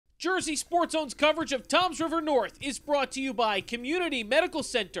Jersey Sports Zone's coverage of Toms River North is brought to you by Community Medical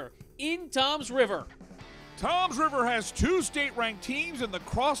Center in Toms River. Toms River has two state-ranked teams and the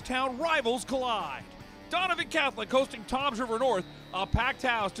crosstown rivals collide. Donovan Catholic hosting Toms River North, a packed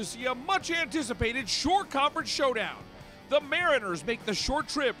house to see a much-anticipated short conference showdown. The Mariners make the short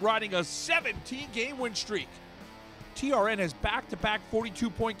trip riding a 17-game win streak. TRN has back-to-back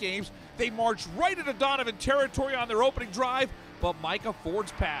 42-point games. They march right into Donovan territory on their opening drive, but Micah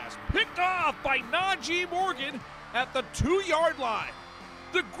Ford's pass picked off by Najee Morgan at the 2-yard line.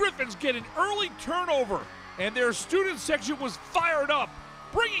 The Griffins get an early turnover, and their student section was fired up,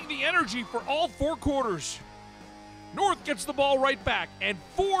 bringing the energy for all four quarters. North gets the ball right back, and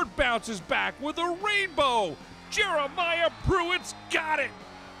Ford bounces back with a rainbow. Jeremiah Pruitt's got it.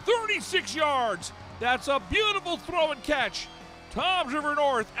 36 yards. That's a beautiful throw and catch. Toms River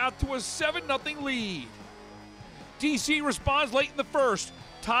North out to a 7-0 lead. DC responds late in the first.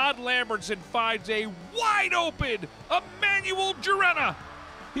 Todd Lambertson finds a wide open Emmanuel Jarena.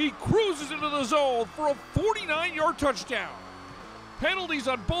 He cruises into the zone for a 49-yard touchdown. Penalties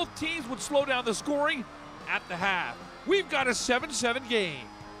on both teams would slow down the scoring at the half. We've got a 7-7 game.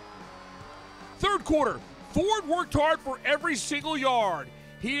 Third quarter, Ford worked hard for every single yard.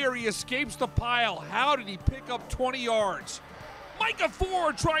 Here he escapes the pile. How did he pick up 20 yards? Micah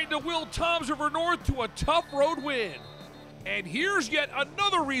Ford trying to will Toms River North to a tough road win. And here's yet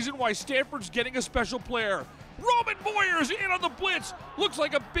another reason why Stanford's getting a special player. Roman Moyers in on the blitz. Looks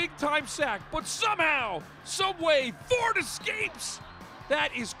like a big-time sack, but somehow, someway, Ford escapes. That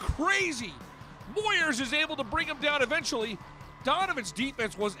is crazy. Moyers is able to bring him down eventually. Donovan's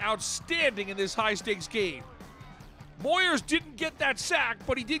defense was outstanding in this high-stakes game. Moyers didn't get that sack,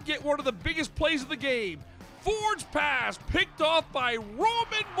 but he did get one of the biggest plays of the game. Ford's pass picked off by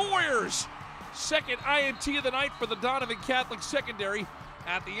Roman Moyers. Second INT of the night for the Donovan Catholic secondary.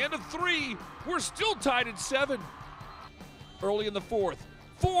 At the end of 3, we're still tied at 7. Early in the fourth,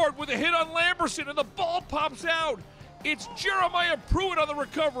 Ford with a hit on Lamberson and the ball pops out. It's Jeremiah Pruitt on the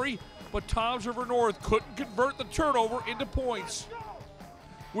recovery, but Toms River North couldn't convert the turnover into points.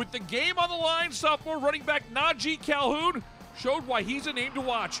 With the game on the line, sophomore running back Najee Calhoun showed why he's a name to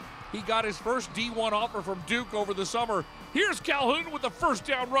watch. He got his first D1 offer from Duke over the summer. Here's Calhoun with a first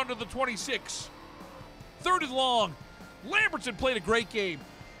down run to the 26. Third and long. Lambertson played a great game.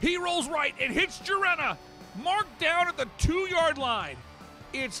 He rolls right and hits Jarena, marked down at the 2-yard line.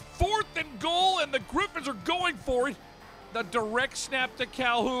 It's 4th and goal, and the Griffins are going for it. The direct snap to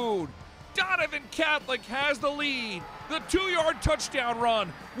Calhoun. Donovan Catholic has the lead. The 2-yard touchdown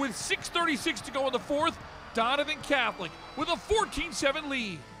run. With 6:36 to go in the fourth, Donovan Catholic with a 14-7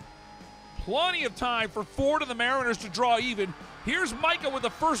 lead. Plenty of time for Ford and the Mariners to draw even. Here's Micah with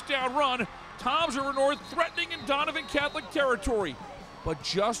a first down run. Toms River North threatening in Donovan Catholic territory. But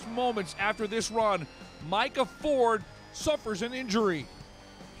just moments after this run, Micah Ford suffers an injury.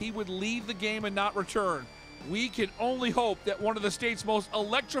 He would leave the game and not return. We can only hope that one of the state's most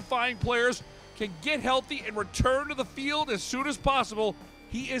electrifying players can get healthy and return to the field as soon as possible.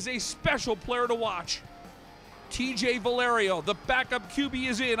 He is a special player to watch. TJ Valerio, the backup QB,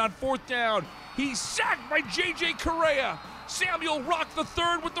 is in on 4th down. He's sacked by JJ Correa. Samuel Rock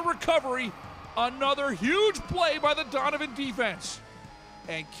III with the recovery. Another huge play by the Donovan defense.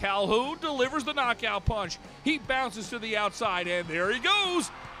 And Calhoun delivers the knockout punch. He bounces to the outside, and there he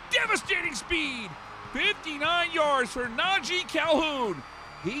goes. Devastating speed. 59 yards for Najee Calhoun.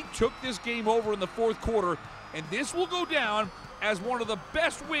 He took this game over in the fourth quarter, and this will go down as one of the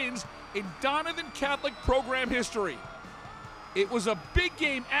best wins in Donovan Catholic program history. It was a big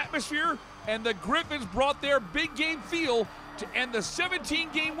game atmosphere, and the Griffins brought their big game feel to end the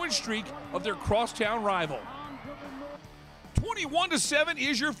 17-game win streak of their crosstown rival. 21-7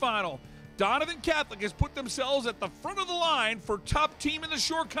 is your final. Donovan Catholic has put themselves at the front of the line for top team in the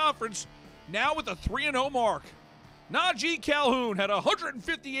short conference, now with a 3-0 mark. Najee Calhoun had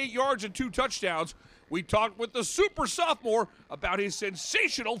 158 yards and 2 touchdowns. We talked with the super sophomore about his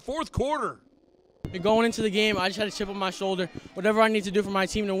sensational fourth quarter. Going into the game, I just had a chip on my shoulder. Whatever I need to do for my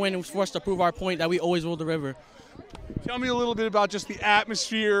team to win, it was for us to prove our point that we always rule the river. Tell me a little bit about just the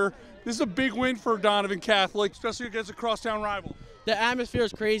atmosphere. This is a big win for Donovan Catholic, especially against a crosstown rival. The atmosphere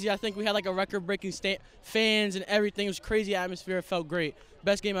is crazy. I think we had like a record-breaking fans and everything. It was crazy atmosphere. It felt great.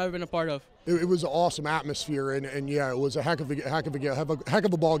 Best game I've ever been a part of. It was an awesome atmosphere, and yeah, it was a heck of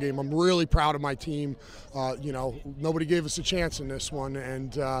a ball game. I'm really proud of my team. You know, nobody gave us a chance in this one,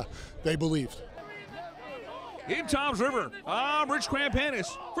 and they believed. In Toms River, I'm Rich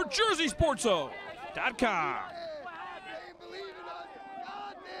Crampanis for JerseySportsZone.com.